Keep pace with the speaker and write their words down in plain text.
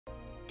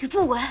吕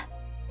不韦，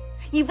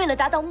你为了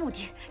达到目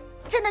的，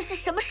真的是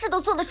什么事都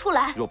做得出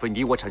来。若非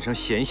你我产生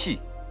嫌隙，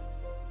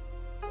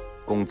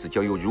公子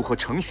将又如何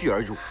乘虚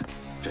而入？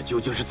这究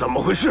竟是怎么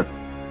回事？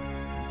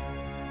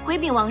回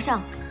禀王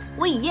上，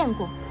我已验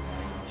过，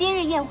今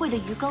日宴会的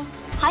鱼羹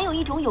含有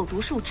一种有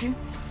毒树脂，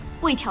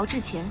未调制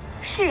前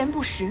世人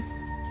不食，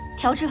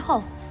调制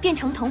后变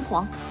成藤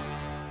黄。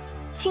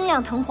轻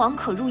量藤黄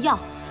可入药，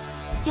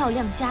药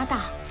量加大，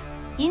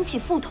引起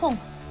腹痛、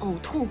呕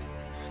吐，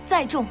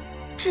再重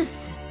致死。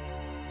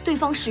对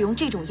方使用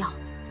这种药，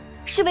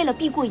是为了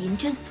避过银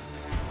针。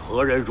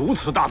何人如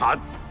此大胆？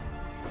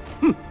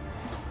哼！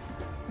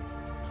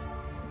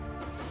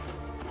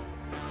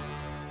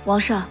王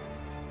上，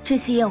这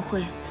次宴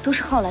会都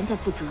是皓鑭在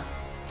负责，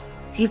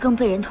鱼羹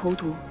被人投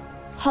毒，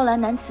皓鑭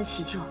难辞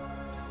其咎，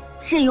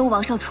任由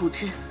王上处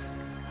置。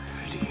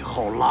李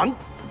皓鑭，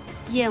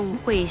宴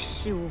会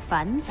事务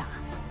繁杂，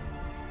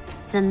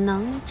怎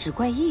能只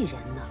怪一人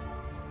呢？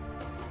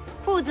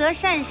负责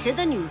膳食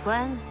的女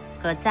官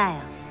何在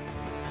啊？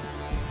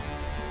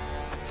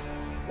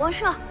王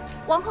上、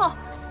王后，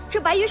这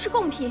白鱼是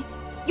贡品，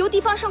由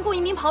地方上供一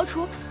名庖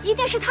厨，一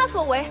定是他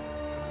所为。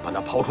把那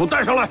庖厨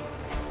带上来。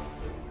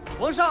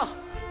王上，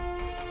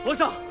王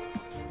上，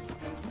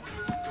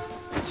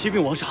启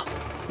禀王上，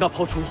那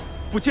庖厨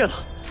不见了，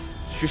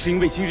许是因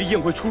为今日宴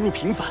会出入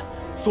频繁，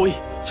所以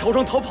乔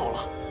装逃跑了。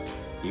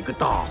一个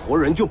大活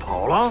人就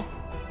跑了？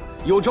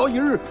有朝一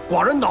日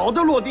寡人脑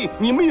袋落地，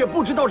你们也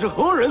不知道是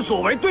何人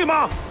所为，对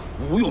吗？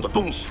无用的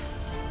东西，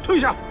退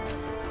下！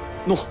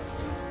诺。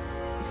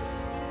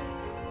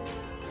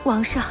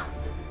王上，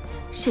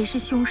谁是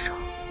凶手？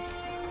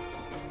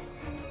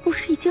不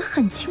是已经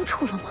很清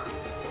楚了吗？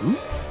嗯，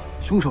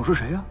凶手是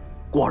谁呀？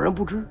寡人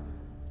不知。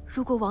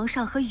如果王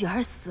上和雨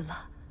儿死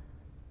了，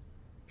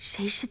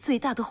谁是最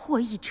大的获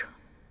益者，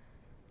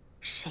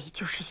谁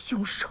就是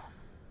凶手。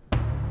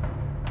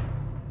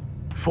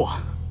父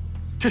王，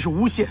这是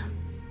诬陷，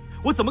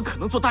我怎么可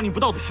能做大逆不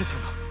道的事情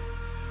呢？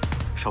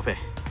少妃，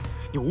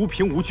你无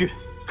凭无据，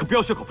可不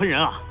要血口喷人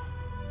啊！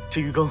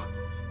这鱼羹，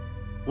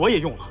我也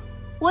用了。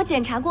我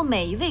检查过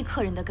每一位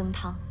客人的羹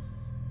汤，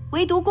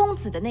唯独公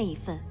子的那一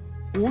份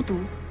无毒。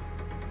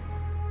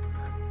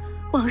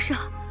王上，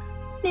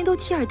您都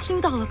亲耳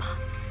听到了吧？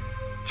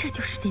这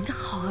就是您的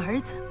好儿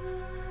子，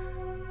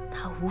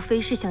他无非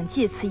是想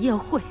借此宴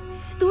会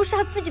毒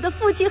杀自己的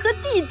父亲和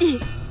弟弟。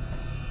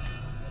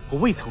我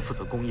未曾负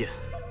责宫宴，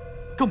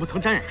更不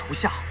曾沾染厨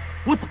下，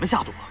我怎么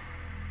下毒？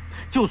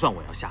就算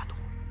我要下毒，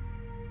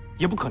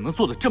也不可能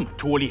做得这么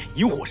拙劣，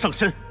引火上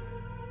身。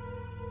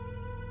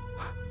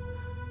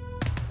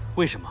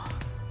为什么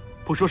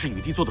不说是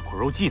雨帝做的苦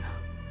肉计呢？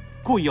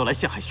故意要来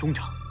陷害兄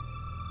长。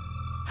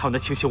还有那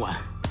清心丸，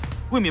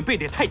未免背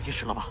得也太及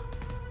时了吧？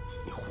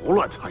你胡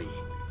乱猜疑。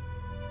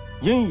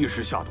殷医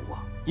师下毒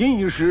啊！殷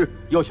医师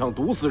要想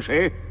毒死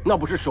谁，那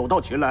不是手到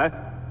擒来？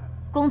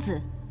公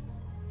子，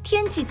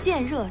天气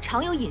渐热，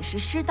常有饮食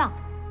失当，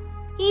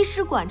医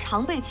师馆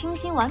常备清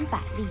心丸100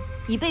粒，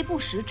以备不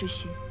时之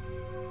需，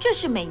这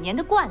是每年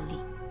的惯例。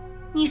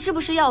你是不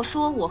是要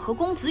说我和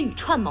公子羽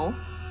串谋？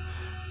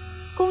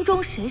宫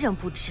中谁人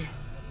不知，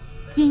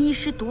殷医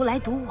师独来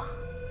独往，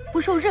不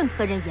受任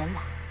何人延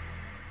揽。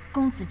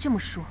公子这么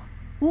说，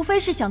无非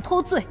是想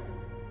脱罪。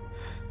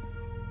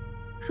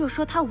若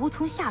说他无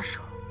从下手，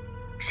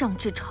上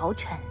至朝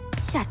臣，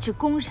下至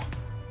宫人，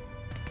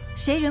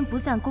谁人不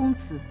赞公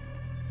子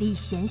礼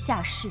贤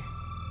下士，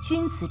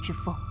君子之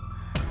风？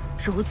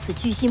如此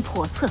居心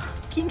叵测，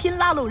频频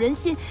拉拢人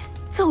心，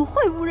怎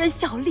会无人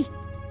效力？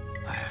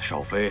哎，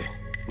少妃，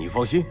你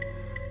放心，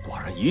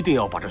寡人一定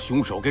要把这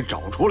凶手给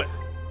找出来。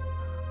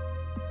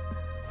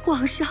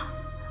皇上，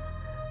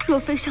若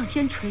非上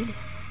天垂怜，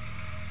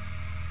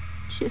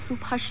智素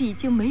怕是已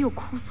经没有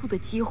哭诉的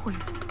机会了。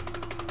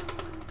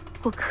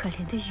我可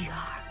怜的雨儿，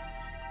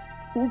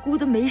无辜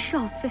的梅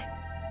少妃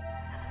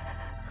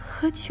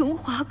和琼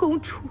华公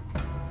主，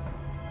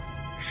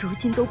如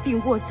今都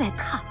病卧在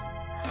榻，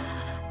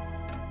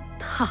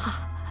他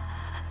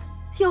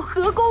要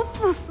何功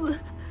赴死，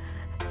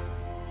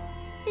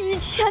以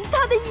全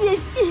他的野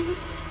心。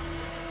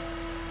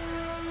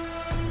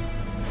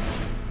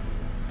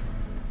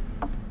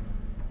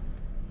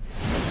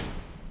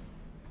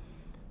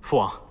父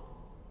王，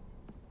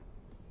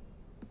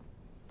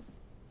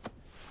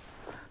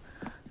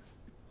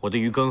我的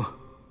鱼羹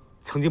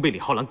曾经被李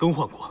皓鑭更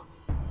换过，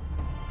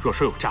若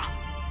说有诈，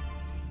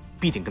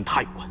必定跟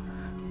他有关。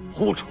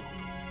胡扯！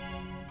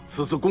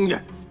此次宫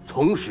宴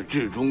从始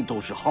至终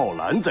都是皓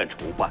鑭在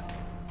筹办，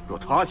若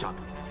他下毒，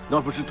那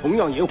不是同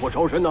样引火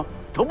烧身呢？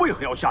他为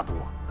何要下毒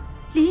啊？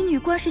李女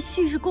官是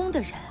旭日宫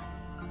的人，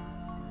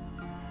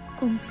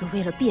公子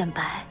为了辩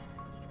白，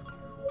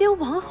连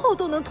王后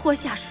都能拖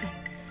下水。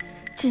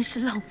真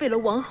是浪费了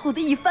王后的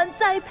一番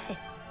栽培。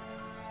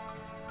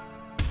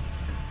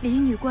李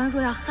女官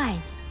若要害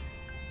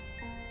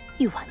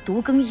你，一碗毒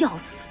羹要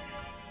死，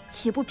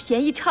岂不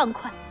便宜畅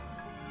快？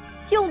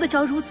用得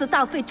着如此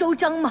大费周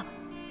章吗？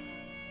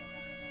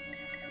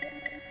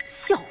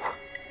笑话！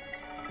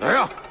来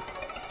呀，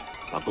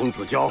把公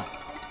子娇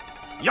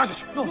压下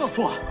去。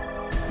父王，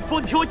父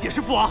王，你听我解释，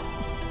父王，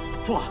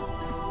父王，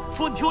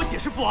父王，你听我解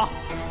释，父王，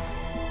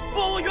父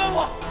王，我冤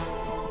枉，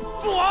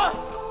父王。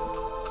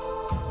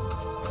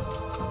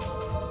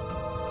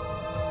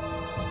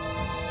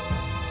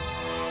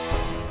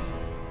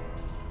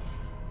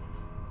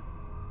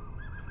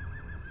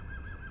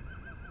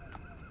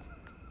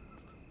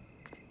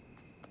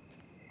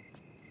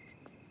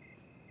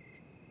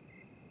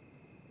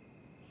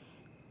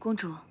 公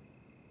主，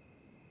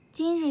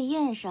今日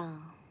宴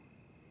上，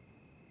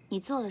你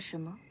做了什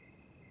么？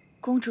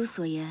公主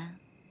所言，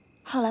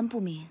浩然不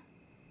明。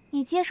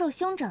你接受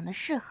兄长的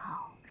示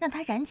好，让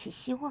他燃起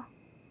希望，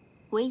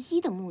唯一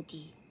的目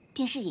的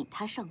便是引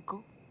他上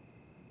钩。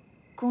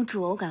公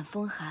主偶感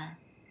风寒，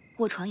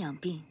卧床养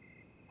病，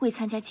未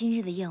参加今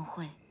日的宴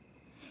会。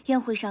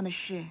宴会上的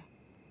事，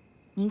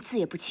您自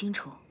也不清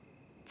楚，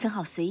怎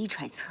好随意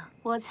揣测？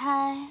我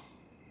猜，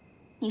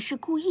你是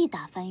故意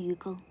打翻鱼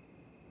羹。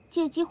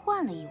 借机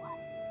换了一碗，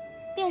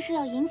便是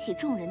要引起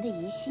众人的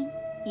疑心，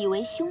以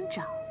为兄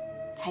长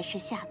才是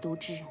下毒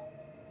之人。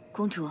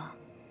公主，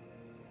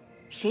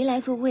谁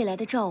来做未来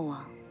的赵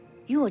王，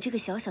与我这个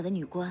小小的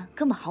女官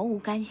根本毫无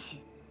干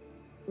系。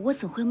我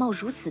怎会冒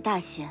如此大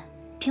险，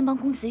偏帮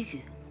公子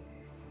羽？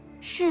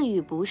是与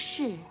不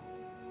是，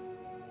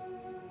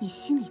你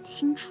心里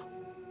清楚。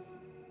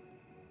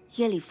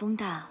夜里风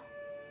大，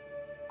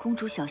公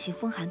主小心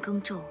风寒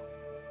更重，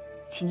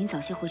请您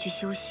早些回去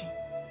休息。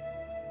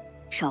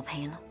 少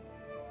赔了。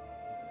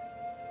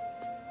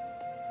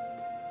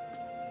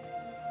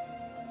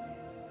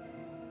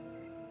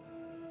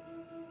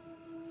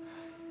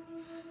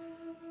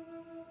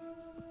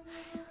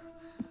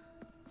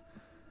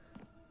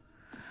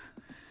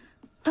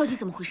到底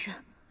怎么回事？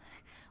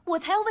我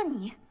才要问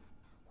你。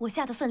我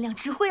下的分量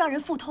只会让人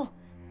腹痛，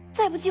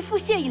再不济腹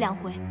泻1、2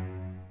回，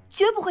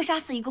绝不会杀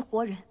死一个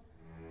活人。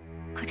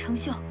可程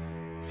秀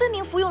分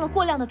明服用了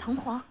过量的藤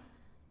黄。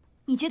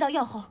你接到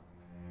药后，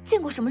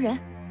见过什么人？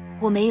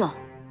 我没有，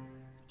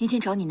那天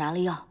找你拿了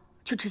药，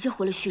就直接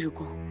回了旭日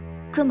宫，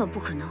根本不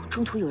可能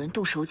中途有人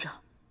动手脚。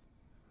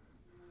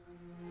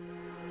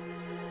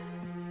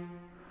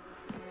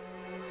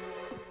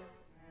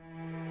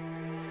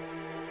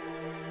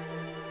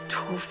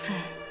除非，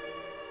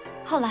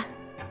浩然，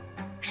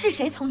是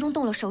谁从中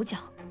动了手脚？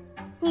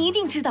你一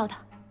定知道的，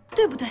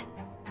对不对？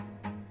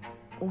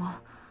我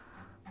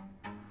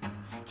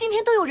今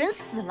天都有人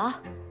死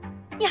了，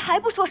你还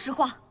不说实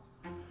话？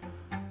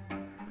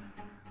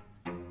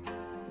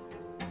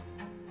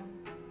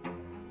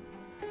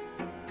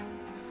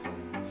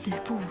 吕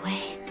不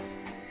韦，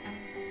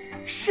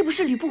是不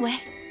是吕不韦？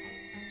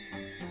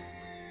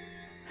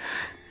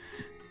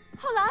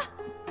浩然，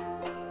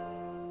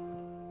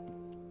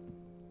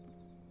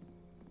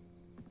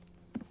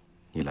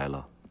你来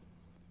了。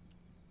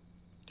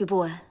吕不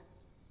韦，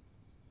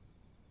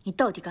你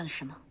到底干了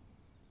什么？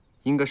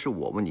应该是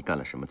我问你干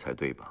了什么才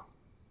对吧？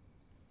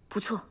不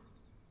错，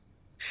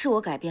是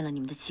我改变了你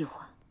们的计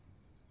划。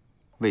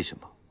为什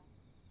么？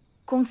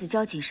公子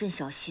娇谨慎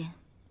小心，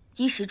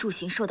衣食住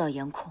行受到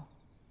严控。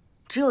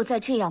 只有在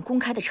这样公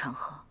开的场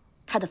合，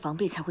他的防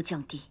备才会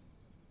降低。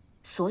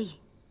所以，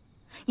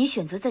你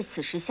选择在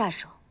此时下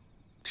手，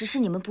只是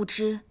你们不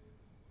知，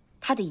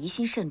他的疑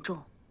心甚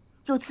重，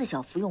又自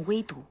小服用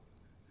微毒，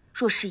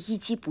若是一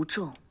击不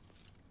中，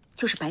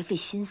就是白费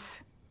心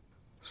思。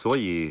所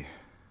以，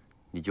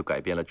你就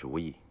改变了主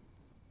意，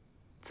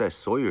在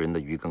所有人的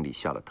鱼羹里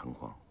下了藤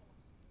黄。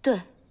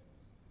对，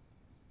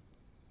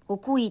我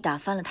故意打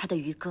翻了他的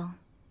鱼羹，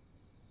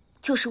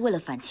就是为了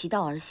反其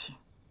道而行。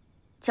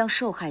 将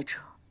受害者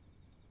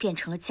变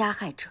成了加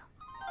害者，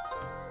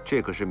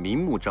这可是明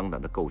目张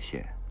胆的构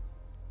陷。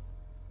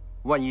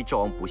万一赵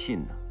王不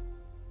信呢？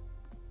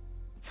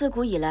自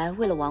古以来，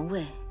为了王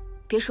位，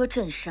别说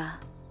镇杀，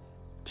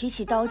提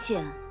起刀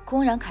剑，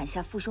公然砍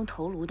下父兄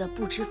头颅的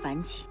不知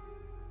凡几。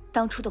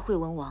当初的惠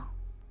文王，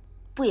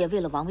不也为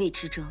了王位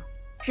之争，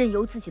任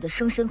由自己的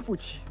生身父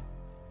亲，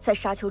在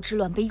沙丘之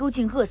乱被幽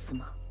禁饿死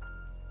吗？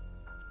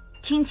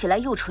听起来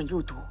又蠢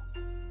又毒，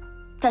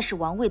但是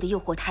王位的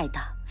诱惑太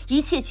大。 一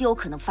切皆有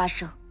可能发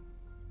生。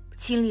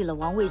经历了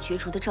王位角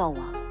逐的赵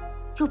王，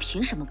又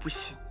凭什么不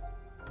信？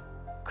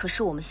可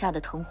是我们下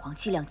的藤黄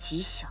剂量极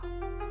小，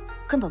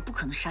根本不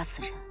可能杀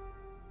死人。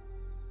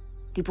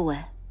吕不韦，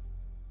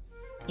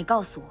你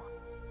告诉我，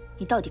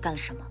你到底干了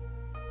什么？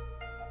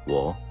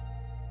我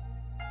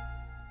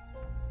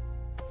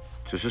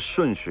只是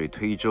顺水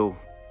推舟，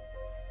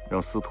让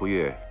司徒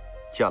月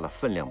加了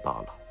分量罢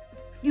了。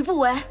吕不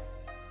韦，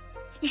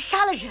你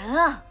杀了人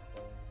啊！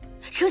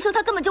 程秀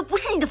她根本就不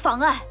是你的妨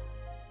碍。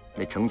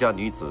那程家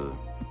女子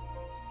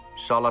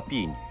杀了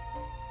婢女，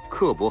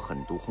刻薄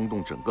狠毒，轰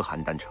动整个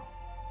邯郸城。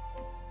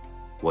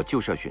我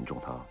就是要选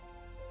中她，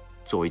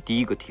作为第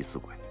一个替死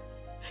鬼。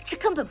这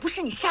根本不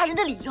是你杀人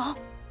的理由。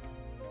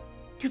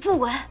吕不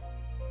韦，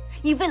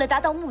你为了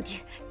达到目的，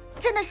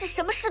真的是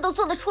什么事都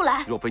做得出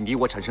来。若非你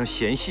我产生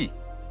嫌隙，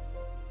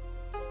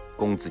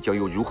公子娇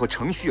又如何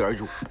乘虚而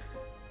入？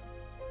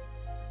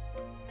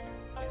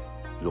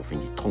若非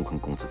你痛恨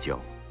公子娇，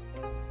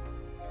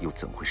又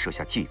怎会设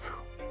下计策，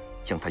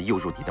将他诱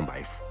入你的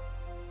埋伏？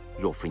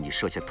若非你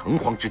设下腾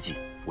荒之计，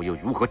我又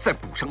如何再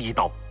补上一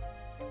刀？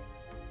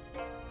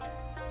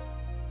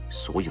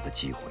所有的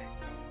机会，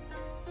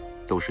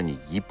都是你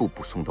一步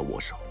步送到我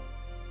手，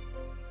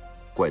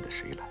怪得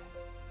谁来？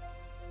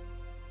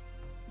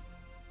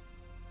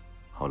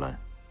浩然，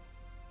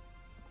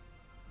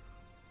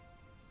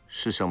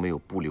世上没有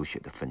不流血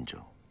的纷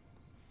争，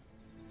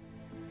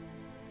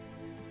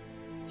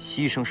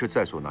牺牲是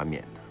在所难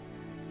免的。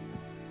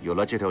有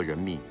了这条人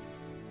命，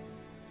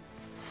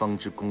方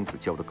知公子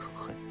教的可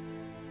恨。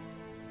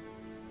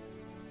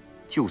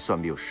就算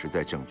没有实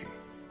在证据，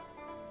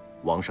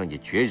王上也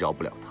绝饶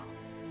不了他。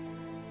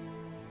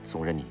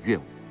纵然你怨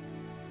我、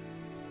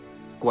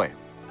怪我、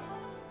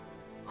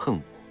恨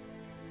我，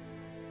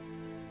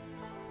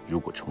如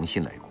果重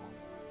新来过，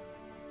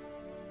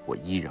我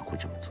依然会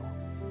这么做。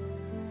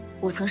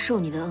我曾受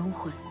你的恩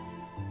惠，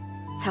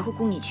才会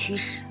供你驱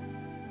使，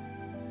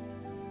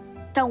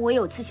但我也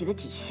有自己的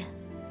底线。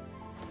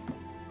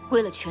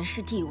为了权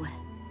势地位、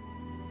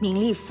名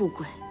利富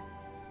贵，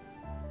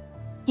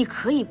你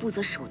可以不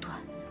择手段、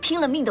拼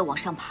了命的往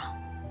上爬，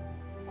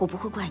我不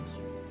会怪你。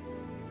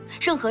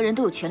任何人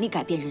都有权利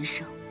改变人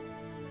生，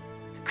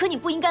可你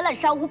不应该滥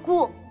杀无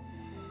辜。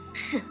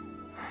是，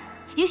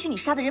也许你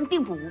杀的人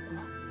并不无辜，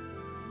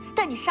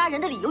但你杀人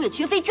的理由也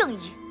绝非正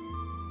义。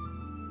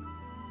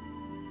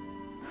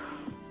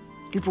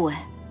吕不韦，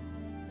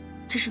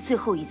这是最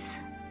后一次，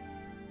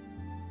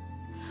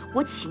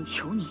我请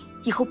求你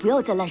以后不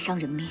要再滥伤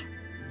人命，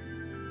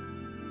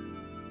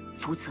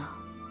否则，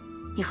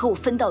你和我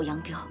分道扬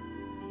镳，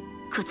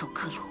各走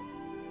各路。